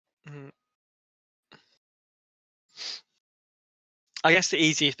I guess the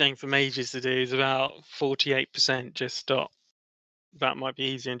easier thing for mages to do is about 48% just stop. That might be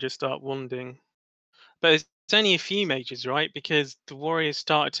easier and just start wanding. But it's only a few mages, right? Because the warriors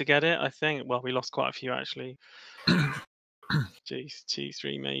started to get it, I think. Well, we lost quite a few actually. Jeez,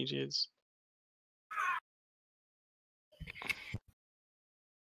 3 mages.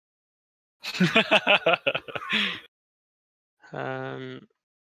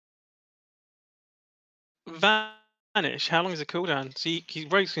 Vanish. How long is the cooldown? So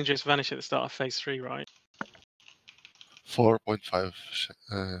rogues can just vanish at the start of phase 3, right?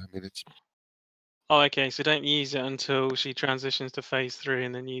 4.5 minutes. Oh, okay. So don't use it until she transitions to phase 3,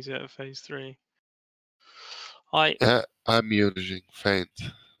 and then use it at phase 3. I'm using faint.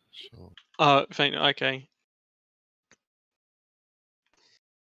 So. Oh, faint. Okay.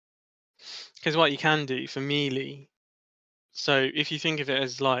 Because what you can do for melee, so if you think of it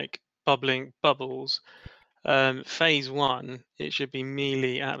as like bubbling bubbles, phase 1 it should be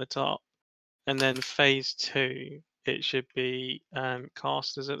melee at the top, and then phase 2 it should be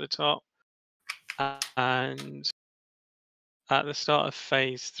casters at the top, and at the start of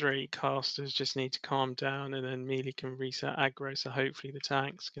phase 3 casters just need to calm down, and then melee can reset aggro, so hopefully the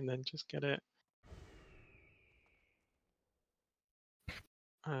tanks can then just get it.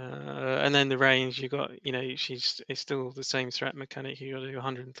 And then the range, you got, it's still the same threat mechanic. You got to do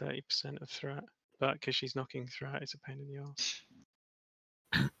 130% of threat, but because she's knocking threat, it's a pain in the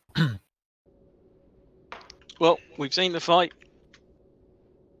ass. Well, we've seen the fight.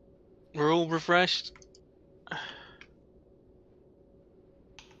 We're all refreshed.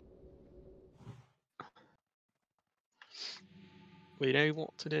 We know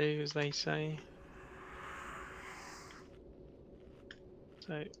what to do, as they say.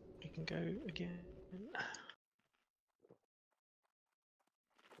 So we can go again.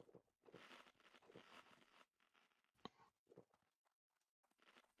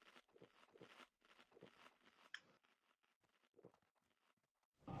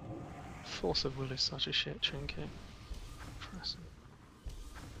 Force of will is such a shit trinket. Pressing.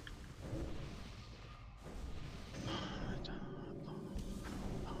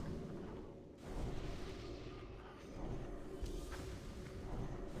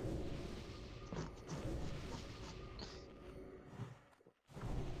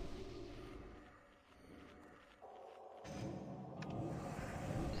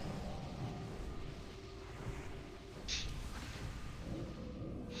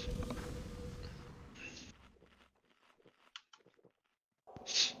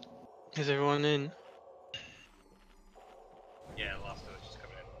 Is everyone in? Yeah, last one was just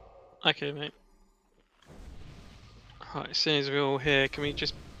coming in. Okay, mate. Alright, as soon as we're all here, can we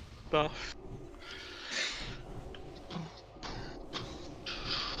just buff?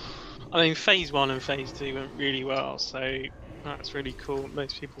 I mean, phase 1 and phase 2 went really well, so that's really cool.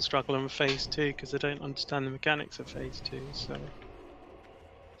 Most people struggle on phase 2 because they don't understand the mechanics of phase 2, so.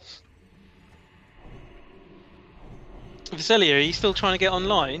 Vasilia, are you still trying to get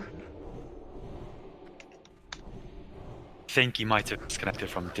online? I think he might have disconnected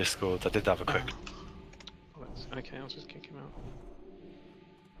from Discord. I did have a quick. Okay, I'll just kick him out.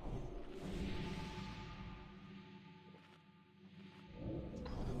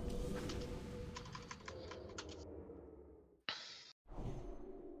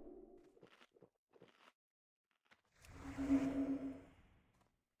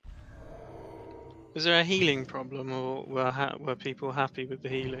 Was there a healing problem, or were people happy with the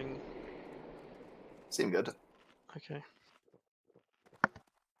healing? Seemed good. Okay.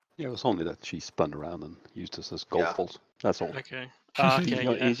 Yeah, it was only that she spun around and used us as golf balls. That's all. Okay.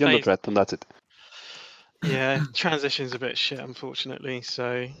 Okay. He's under threat, and that's it. Yeah, transition's a bit shit, unfortunately.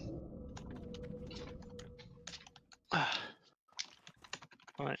 So.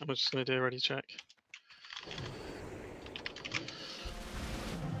 Alright, I'm just gonna do a ready check.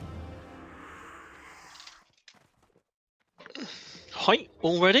 Hi,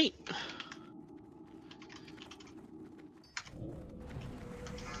 all ready?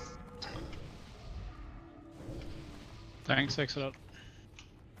 Thanks a lot.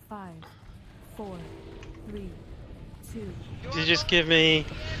 5, 4, 3, 2. Did you just give me?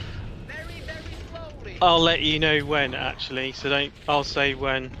 I'll let you know when, actually. So don't. I'll say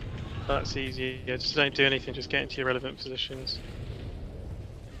when. That's easier. Yeah, just don't do anything. Just get into your relevant positions.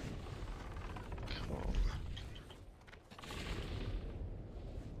 Cool.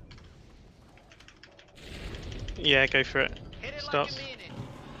 Yeah, go for it. Stop.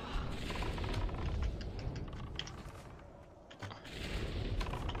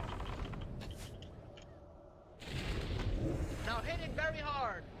 Now hit it very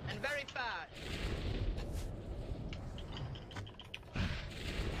hard and very fast.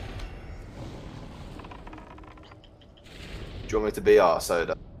 Do you want me to BR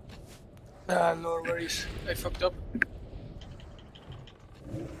Soda? No worries. I fucked up.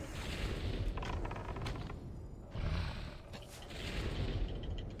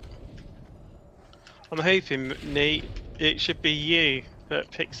 I'm hoping, Nate, it should be you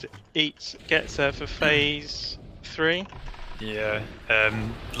that gets her for phase 3. Yeah.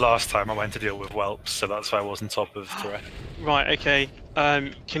 Last time I went to deal with whelps, so that's why I was on top of threat. Right, okay.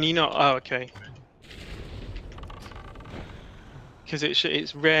 Can you not? Oh, okay. Because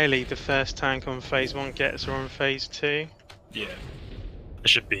it's rarely the first tank on phase 1 gets her on phase 2. Yeah. It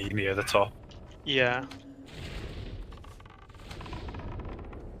should be near the top. Yeah.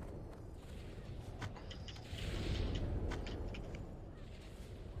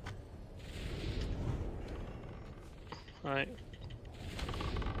 Right.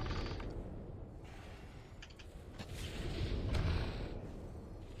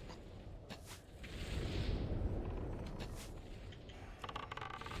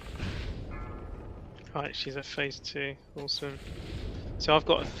 Right, she's at phase 2. Awesome. So I've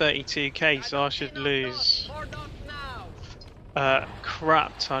got a 32k, so I should lose More dots now. a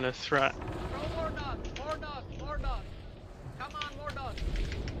crap ton of threat. Throw more dots. More dots. More dots. Come on, more dots.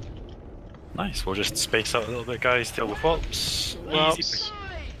 Nice, we'll just space out a little bit, guys, deal with whelps. Whelps. Easy.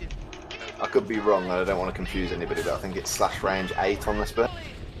 I could be wrong, I don't want to confuse anybody, but I think it's slash range 8 on this bit.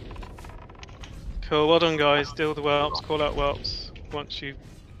 Cool, well done guys, deal with the whelps, call out whelps once you...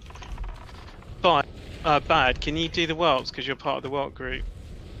 Bad, can you do the whelps because you're part of the whelp group?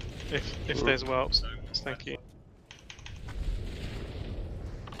 If there's whelps, thank you.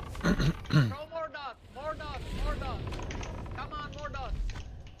 Throw more dots. More dots. More dots. Come on, more dots.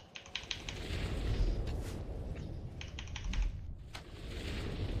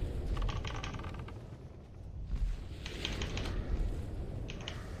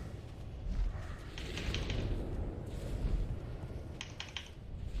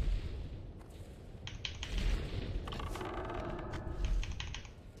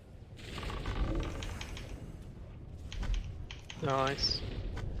 Nice.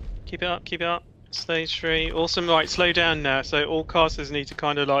 Keep it up, keep it up. Stage 3. Awesome, right, slow down now. So all casters need to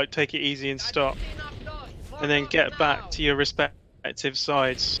kind of like take it easy and stop. And then get back to your respective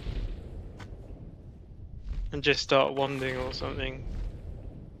sides. And just start wanding or something.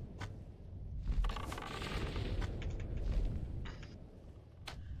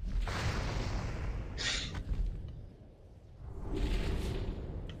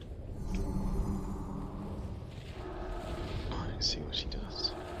 Let's see what she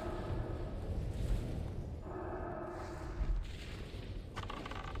does.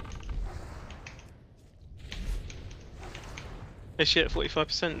 Is she at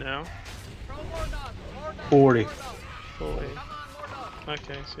 45% now? 40. 40.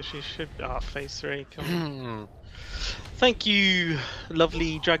 Okay, so she should. Phase 3. Come on. Thank you,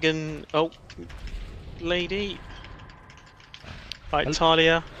 lovely dragon. Oh, lady. Right,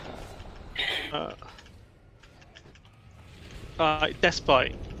 Talia.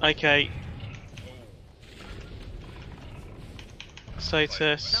 Despite. Okay.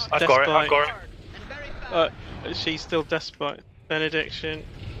 Sotus. I've got it, I've got it. She's still Despite. Benediction.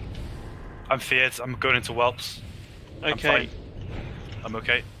 I'm feared, I'm going into whelps. Okay. I'm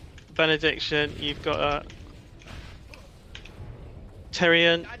okay. Benediction, you've got a...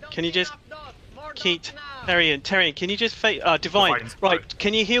 Tyrion, can you just keep... Tyrion, can you just Divine. Divine's Right, good.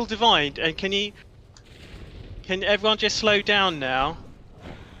 can you heal Divine? And can everyone just slow down now?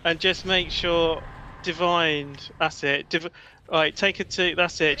 And just make sure Divine, that's it. Right, take it to,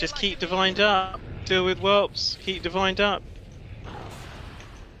 that's it. Just keep Divined up. Deal with whelps, keep Divined up.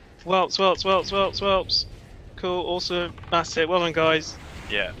 Whelps. Cool, awesome. That's it, well done guys.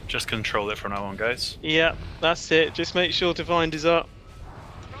 Yeah, just control it from now on, guys. Yeah, that's it. Just make sure Divined is up.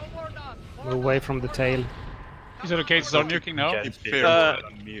 Move away from the tail. Is it okay to start nuking now? Yeah. Keep fear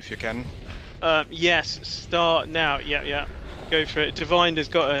on me if you can. Yes, start now. Yeah. Go for it. Divined has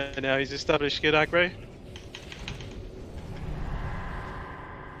got her now. He's established good aggro.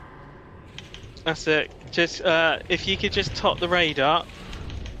 That's it. Just if you could just top the raid up,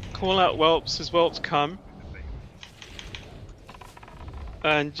 call out whelps as whelps come,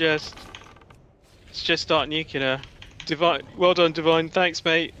 and just start nuking her. Divine, well done, Divine. Thanks,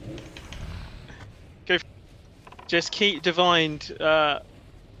 mate. Go. Just keep Divined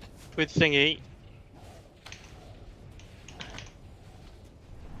with thingy.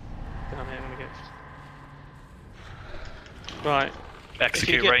 Damn it, I'm gonna get. Right.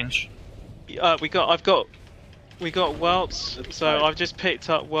 Execute range. We got whelps, so I've just picked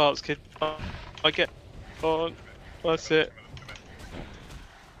up whelps. Could I get on? That's it.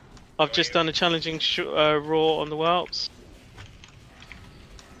 I've just done a challenging raw on the whelps.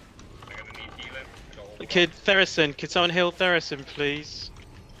 could someone heal Theresen, please?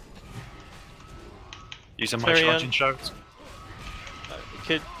 Using my Very, charging shout.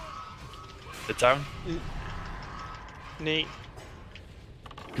 Could The down. neat.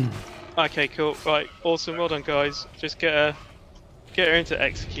 Okay, cool. Right, awesome. Well done, guys. Just get her into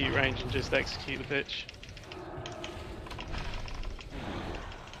execute range and just execute the bitch.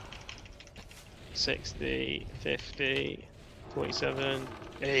 60, 50, 47.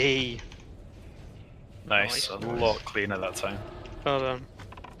 Hey. Nice. A lot cleaner that time. Well done.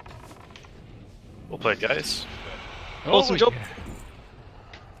 We'll play, guys. Awesome job.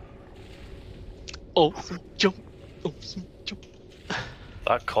 Awesome jump. Awesome jump.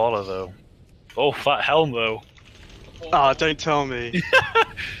 That collar though. Oh, that helm though. Ah, don't tell me.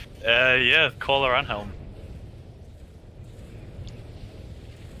 Yeah, collar and helm.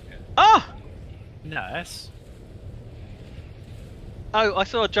 Ah! Nice. Oh, I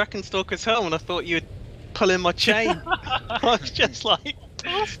saw a Drakenstalker's helm and I thought you were pulling my chain. I was just like,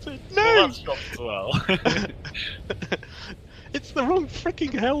 bastard, no! Well, that's dropped as well. It's the wrong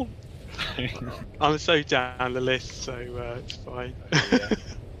freaking helm. I'm so down the list, so it's fine.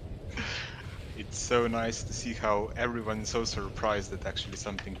 It's so nice to see how everyone's so surprised that actually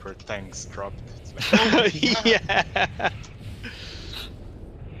something for tanks dropped. It's like, Yeah.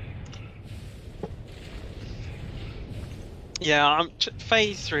 Yeah,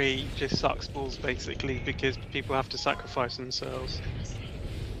 phase 3 just sucks balls basically because people have to sacrifice themselves.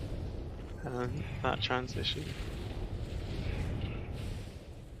 That transition.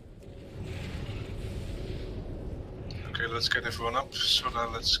 Okay, let's get everyone up. So now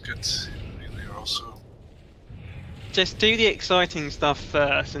let's get in there also. Just do the exciting stuff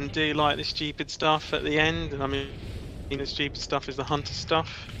first and do like the stupid stuff at the end. And I mean the stupid stuff is the hunter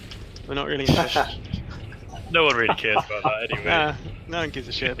stuff. We're not really interested. No one really cares about that anyway. Nah, no one gives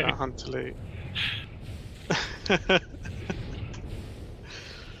a shit about hunter loot.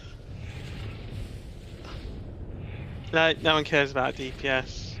 No one cares about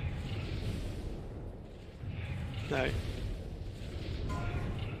DPS. No. Is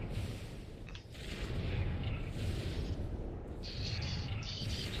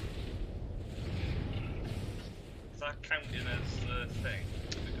that counting as a thing?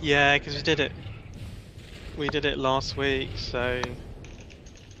 Yeah, because we did it. We did it last week, so.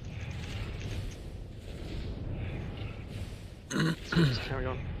 So just carry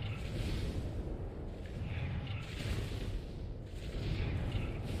on.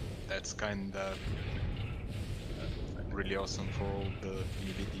 that's kinda really awesome for all the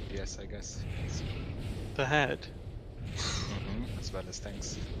melee DPS, I guess. The head. As well as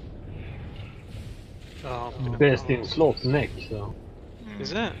tanks. Oh, Best in slot neck, so.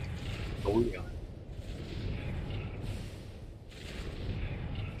 Is it? Oh yeah.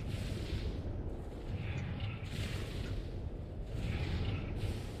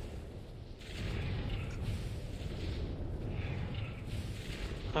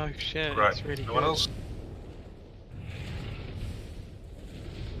 Oh shit, Right, it's really no one good. else?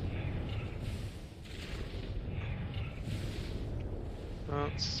 Oh,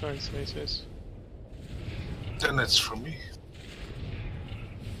 sorry, spaces. Then it's from me.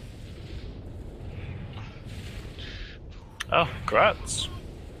 Oh, congrats.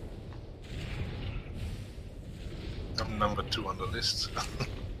 I'm number 2 on the list.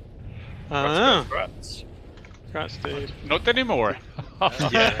 Ah, Congrats. congrats, dude. Not anymore.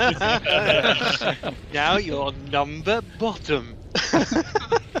 Now you're number bottom.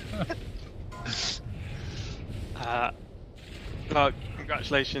 Well,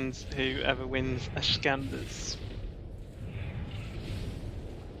 congratulations, whoever wins Ashkanders.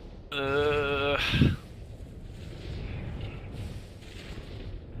 No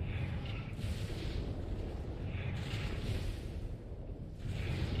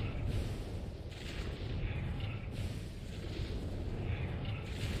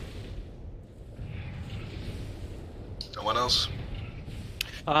one else?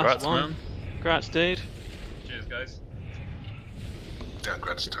 Congrats, one. man. Congrats, dude. Cheers, guys. Yeah,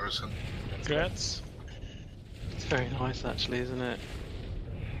 congrats, Terrison. Congrats. It's very nice, actually, isn't it?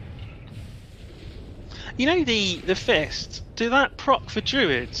 You know the fist. Do that proc for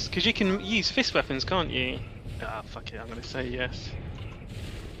druids? Because you can use fist weapons, can't you? Ah, fuck it. I'm gonna say yes.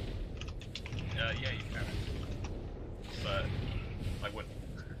 Yeah, you can. But I wouldn't.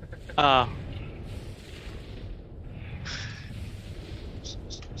 Ah.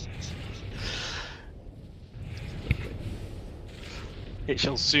 It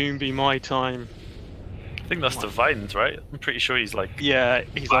shall soon be my time. I think that's Divined, right? I'm pretty sure he's like. Yeah,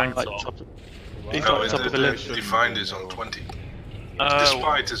 he's on like Fine, top of, he's No, on top of the list. Defined is on 20.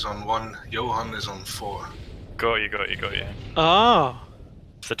 Despite is on 1, Johan is on 4. Got you. Ah.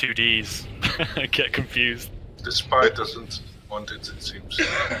 It's the 2 Ds. I get confused. Despite doesn't want it seems.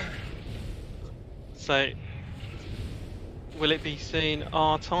 So, will it be soon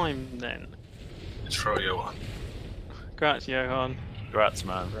our time then? It's for Johan. Congrats, Johan. Congrats,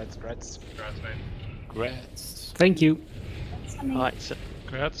 man. Congrats. Congrats. Thank you. Right, so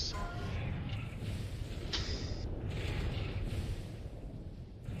Congrats.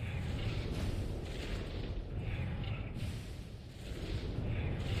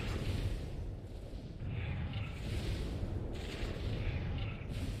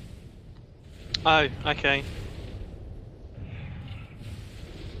 oh, okay.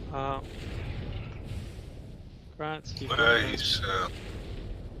 Congrats. you've won it. He's.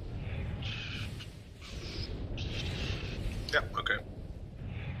 Yeah, okay.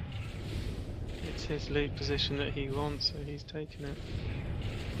 It's his lead position that he wants, so he's taking it.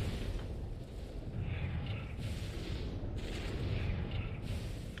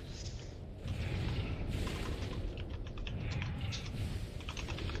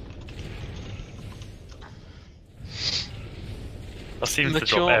 That seems to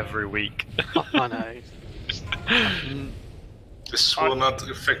Mature- drop every week. I know. This will not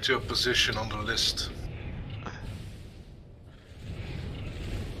affect your position on the list.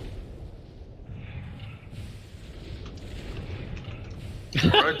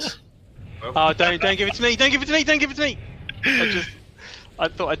 Alright. Well, Oh, don't give it to me! Don't give it to me! Don't give it to me! I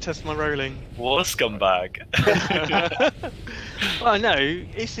thought I'd test my rolling. What a scumbag. Well, no,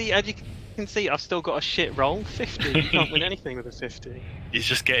 you see, as you can see, I've still got a shit roll. 50. You can't win anything with a 50. He's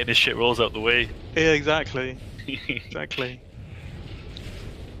just getting his shit rolls out the way. Yeah, exactly. Exactly.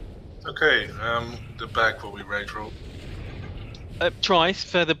 okay, the back will be rage roll. Twice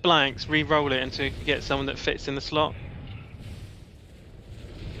for the blanks, re-roll it until you get someone that fits in the slot.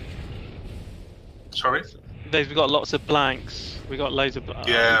 Sorry? We've got lots of blanks. We got loads of blank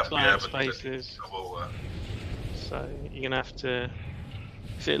but spaces. I will, So you're gonna have to,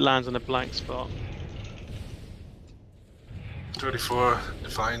 if it lands on a blank spot. 34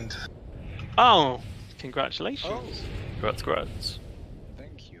 defined. Oh, congratulations! Congrats.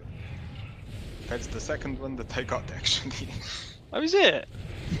 Thank you. That's the second one that I got actually. Oh, is it?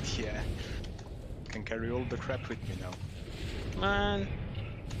 Yeah. Can carry all the crap with me now. Man.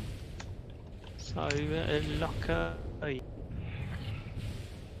 So lucky.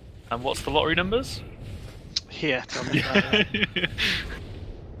 And what's the lottery numbers? Here, tell me about it.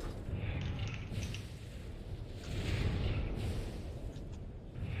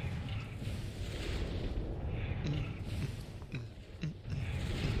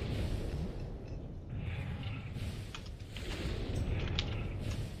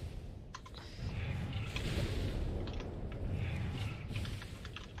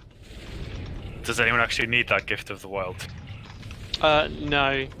 Does anyone actually need that gift of the wild?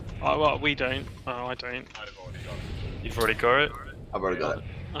 No. Well, we don't. Oh, I don't. You've already got it? I've already got it.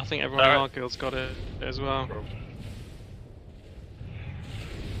 I think everyone in our guild's got it as well.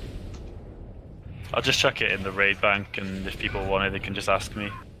 I'll just chuck it in the raid bank, and if people want it, they can just ask me.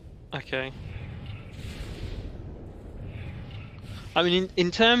 Okay. I mean,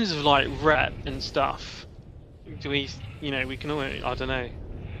 in terms of like rep and stuff, do we, we can always, I don't know,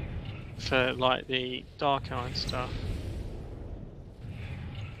 for like the Dark Eye and stuff.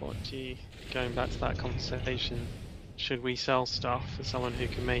 Going back to that conversation, should we sell stuff for someone who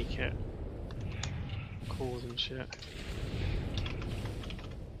can make it? Calls and shit.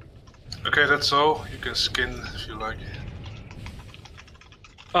 Okay, that's all. You can skin if you like.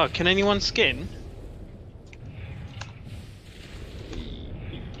 Oh, can anyone skin?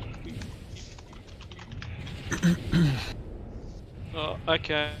 Oh,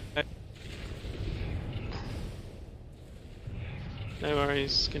 okay. No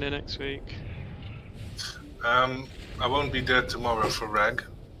worries, skin it next week. I won't be there tomorrow for Rag,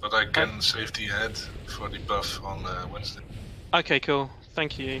 but I can save the head for the buff on Wednesday. Okay, cool.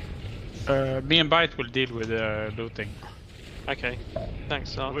 Thank you. Me and Byte will deal with looting. Okay.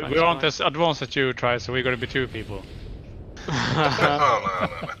 Thanks, Sark. We aren't as advanced as you try, so we're gonna be 2 people. No.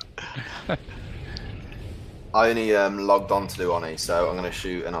 I only logged on to do Oni, so I'm gonna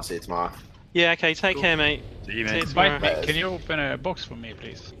shoot and I'll see you tomorrow. Yeah, okay, take care, mate. See you, See you mate. tomorrow. Byte, can you open a box for me,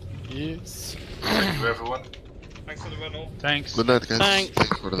 please? Yes. Thank you, everyone. Thanks for the rental. Thanks. Good night, guys. Thanks.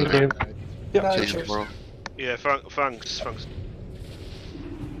 Thanks for the Thank you. See you tomorrow. Yeah, thanks.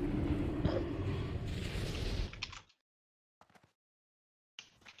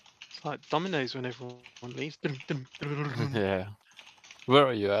 It's like dominoes when everyone leaves. Yeah. Where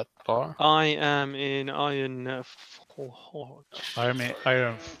are you at, Bar? I am in Iron Forge. I'm in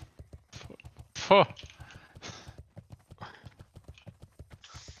Iron. Four.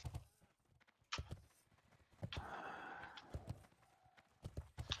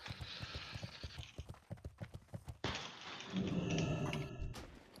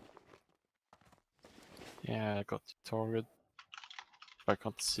 Yeah, I got the target. I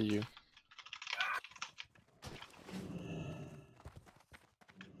can't see you.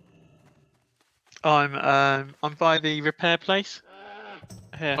 I'm by the repair place.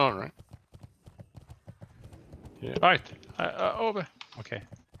 Here. All right. Right. Over. Okay.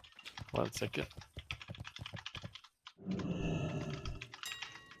 1 second.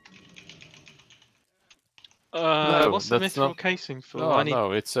 No, What's the that's mithril not- casing for? No, I need...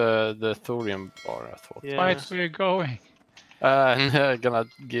 no, it's the thorium bar. I thought. Yeah. Right, we're going. Gonna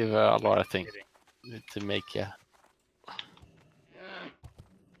give a lot of things to make you.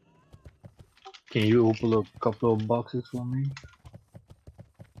 Can you open up a couple of boxes for me?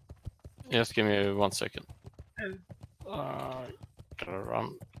 Just give me 1 second. Gotta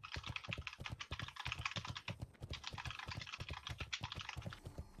run.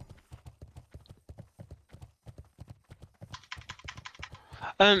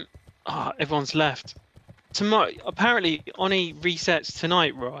 Everyone's left. Tomorrow, apparently, Oni resets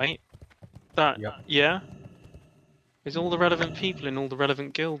tonight, right? That, yeah? There's all the relevant people in all the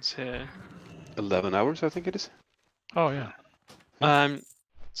relevant guilds here. 11 hours, I think it is. Oh yeah.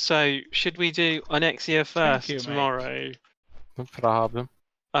 So should we do Onyxia first you, mate. tomorrow? No problem.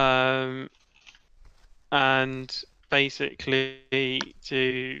 And basically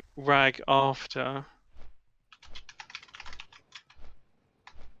do Rag after.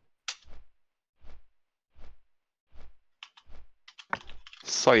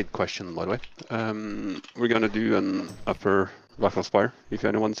 Side question, by the way. We're gonna do an upper rifle spire, if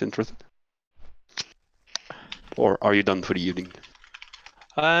anyone's interested. Or are you done for the evening?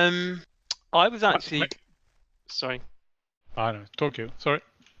 I was actually... Sorry. I don't know. Talk you. Sorry.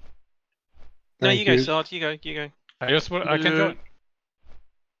 No, Thank you go, you. Sard. You go. I can join.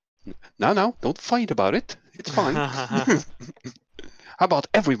 No, don't fight about it. It's fine. How about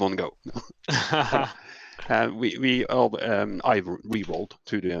everyone go? We all I re-rolled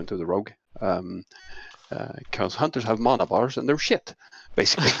to the rogue because hunters have mana bars and they're shit,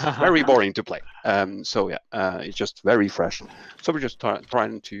 basically. Very boring to play. So yeah, it's just very fresh. So we're just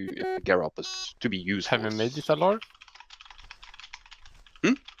trying to gear up as to be useful. Have you made it, Alar?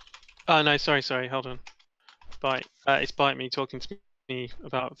 Oh no, sorry. Hold on. Bite. It's Bite me talking to me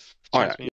about. Oh, yeah.